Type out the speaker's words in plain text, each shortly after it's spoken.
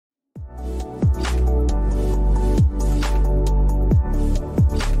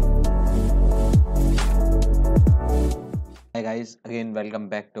Hey guys, again welcome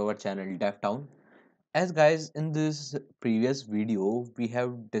back to our channel DevTown. As guys, in this previous video, we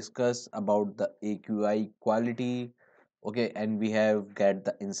have discussed about the AQI quality, okay, and we have get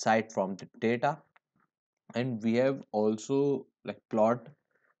the insight from the data, and we have also like plot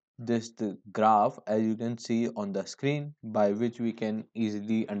this the graph as you can see on the screen, by which we can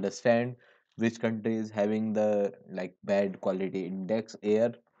easily understand which country is having the like bad quality index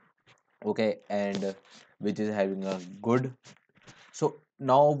air, okay, and which is having a good. So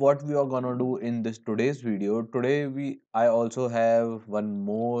now what we are gonna do in this today's video, today I also have one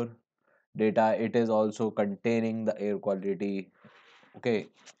more data. It is also containing the air quality, okay,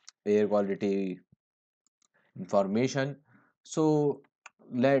 air quality information. So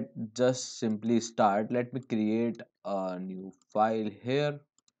let just simply start. Let me create a new file here.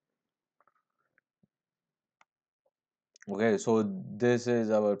 Okay, so this is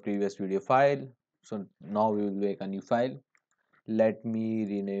our previous video file. So now we will make a new file. Let me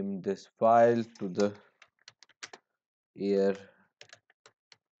rename this file to the air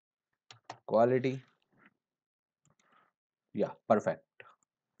quality. Yeah, perfect.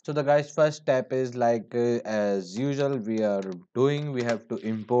 So the guys first step is like as usual we have to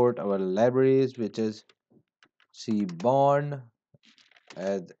import our libraries, which is cbond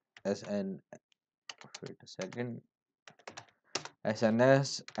as sn wait a second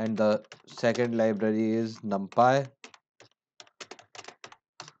sns, and the second library is numpy.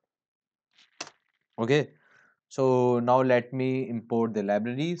 Okay, so now let me import the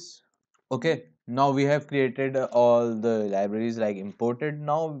libraries. Okay, now we have created all the libraries like imported.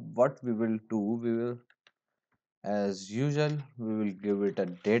 Now what we will do, we will as usual we will give it a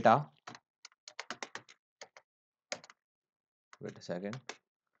data. Wait a second.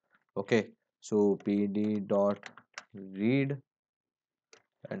 Okay, so pd dot read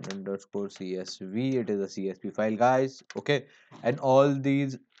and underscore csv, it is a csv file guys. Okay, and all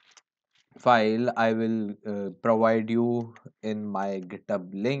these file I will provide you in my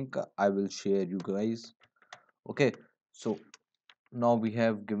github link. I will share you guys. Okay, so now we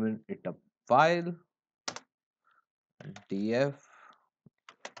have given it a file, and df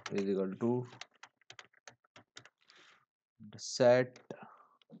is equal to set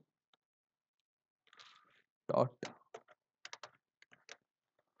dot.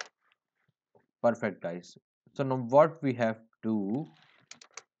 Perfect guys. So now what we have to,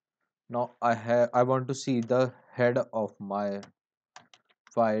 now I want to see the head of my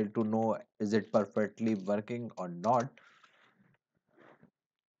file to know is it perfectly working or not.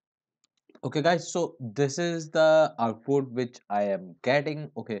 Okay guys, so this is the output which I am getting.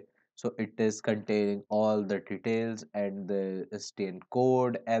 Okay, so it is containing all the details and the stain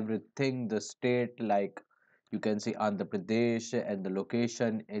code, everything, the state, like you can see Andhra Pradesh and the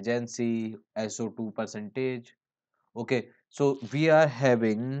location, agency, SO2 percentage. Okay, so we are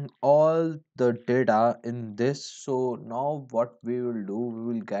having all the data in this. So now what we will do, we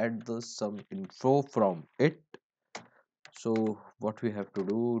will get the some info from it. So what we have to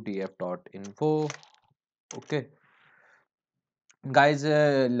do, df.info. Okay guys,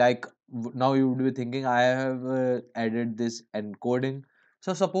 now you would be thinking I have added this encoding.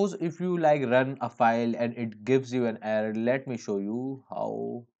 So suppose if you like run a file and it gives you an error, let me show you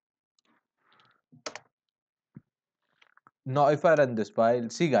how. Now if I run this file,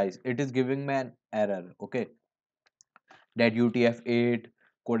 see guys, it is giving me an error. Okay, that UTF-8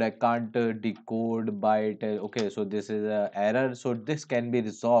 code I can't decode byte. Okay, so this is a error. So this can be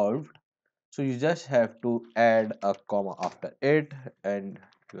resolved. So you just have to add a comma after it, and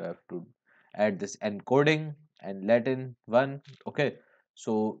you have to add this encoding and let in one. Okay,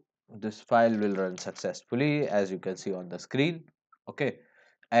 so this file will run successfully as you can see on the screen. Okay,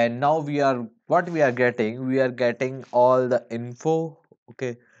 and now we are getting, we are getting all the info.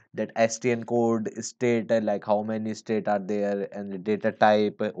 Okay, that stn code state, like how many state are there, and the data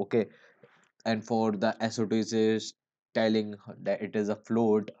type. Okay, and for the SOTs is telling that it is a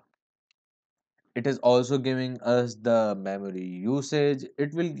float. It is also giving us the memory usage.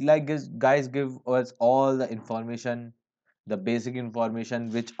 It will like guys give us all the information, the basic information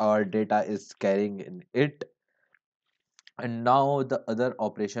which our data is carrying in it. And now the other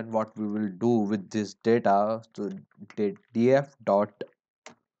operation what we will do with this data, so df dot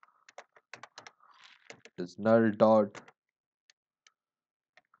is null dot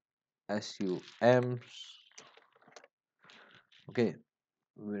sum. Okay,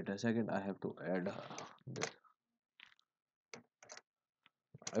 wait a second, I have to add this.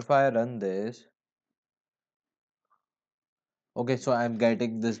 If I run this, okay, so I'm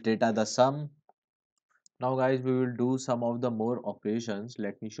getting this data, the sum. Now guys, we will do some of the more operations.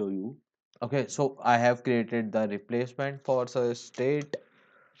 Let me show you. Okay, so I have created the replacement for the state.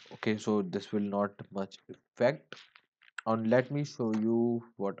 Okay, so this will not much effect. And let me show you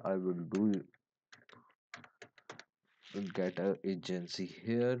what I will do. We'll get a agency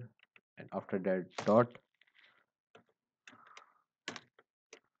here, and after that dot.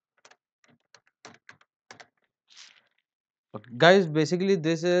 Okay, guys, basically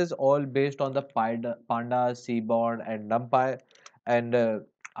this is all based on the Panda, Seaborn, and NumPy, and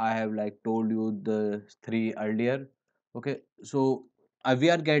I have like told you the three earlier. Okay, so we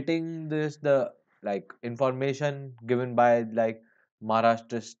are getting this the like information given by like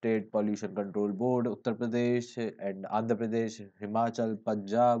Maharashtra State Pollution Control Board, Uttar Pradesh, and Andhra Pradesh, Himachal,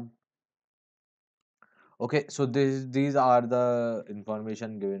 Punjab. Okay, so these are the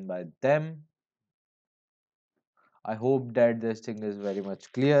information given by them. I hope that this thing is very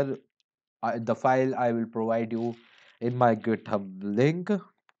much clear. The file I will provide you in my GitHub link.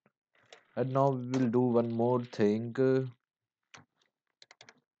 And now we will do one more thing.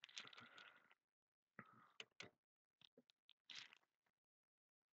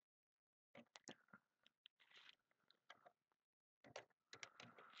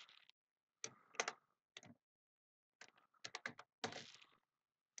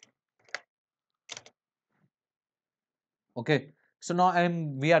 Okay, so now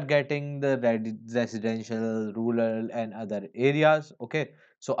we are getting the residential, rural, and other areas. Okay,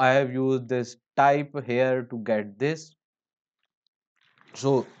 so I have used this type here to get this.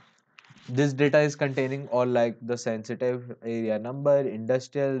 So this data is containing all like the sensitive area number,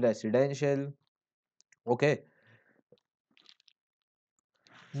 industrial, residential. Okay,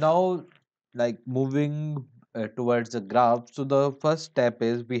 now like moving towards the graph, so the first step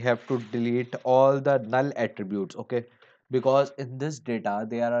is we have to delete all the null attributes. Okay, because in this data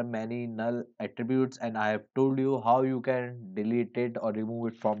there are many null attributes, and I have told you how you can delete it or remove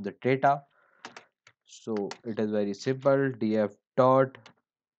it from the data. So it is very simple. Df dot,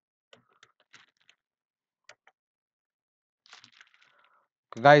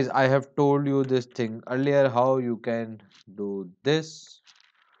 guys, I have told you this thing earlier how you can do this.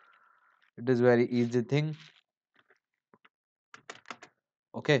 It is very easy thing.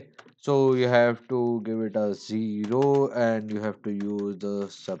 Okay, so you have to give it a 0 and you have to use the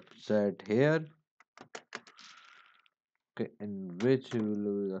subset here. Okay, in which you will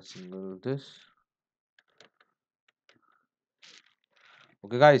use a single this.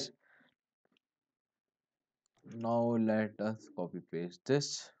 Okay, guys, now let us copy paste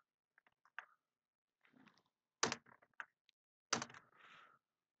this.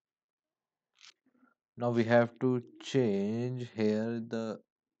 Now we have to change here the,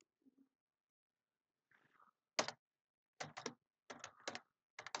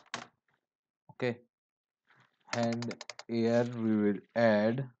 okay, and here we will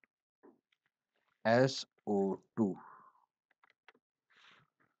add SO2.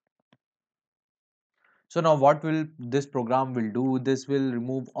 So now what will this program will do? This will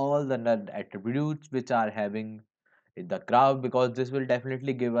remove all the null attributes which are having in the graph, because this will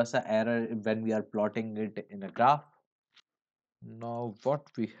definitely give us an error when we are plotting it in a graph. Now what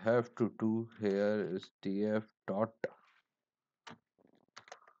we have to do here is df dot,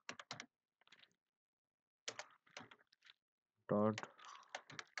 dot,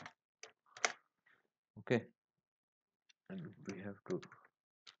 okay, and we have to,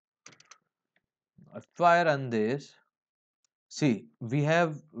 if I run this, see, we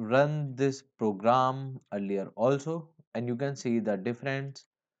have run this program earlier also, and you can see the difference.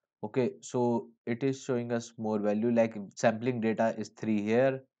 Okay, so it is showing us more value, like sampling data is 3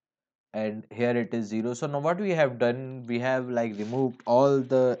 here, and here it is 0. So now what we have done, we have like removed all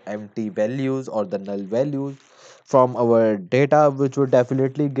the empty values or the null values from our data, which would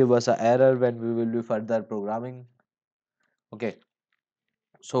definitely give us an error when we will be further programming. Okay,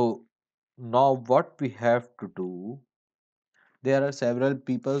 so now what we have to do, there are several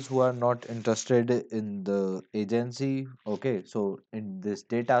people who are not interested in the agency. Okay, so in this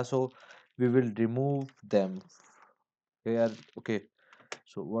data, so we will remove them here. Okay,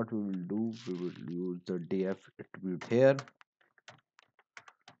 so what we will do, we will use the df attribute here.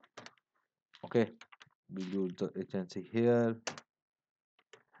 Okay, we use the agency here,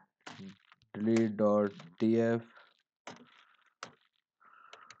 delete dot df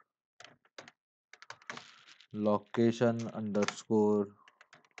location underscore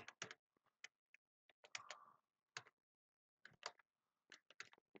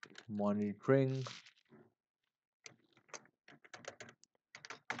monitoring.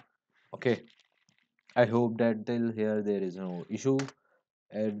 Okay, I hope that till here there is no issue,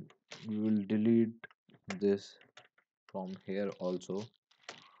 and we will delete this from here also.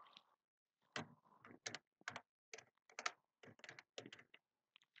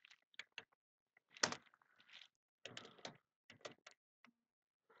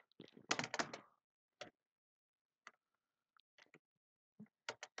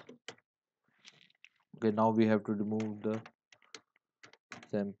 Okay, now we have to remove the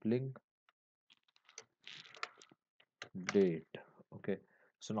sampling date. Okay,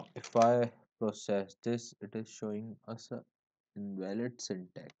 so now if I process this, it is showing us a invalid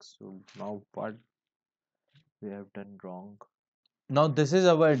syntax. So now what we have done wrong? Now this is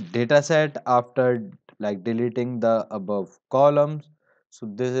our data set after like deleting the above columns. So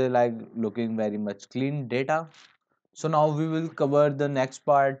this is like looking very much clean data. So now we will cover the next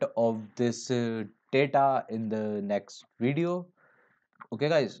part of this data in the next video. Okay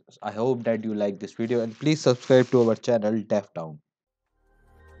guys, I hope that you like this video and please subscribe to our channel DevTown.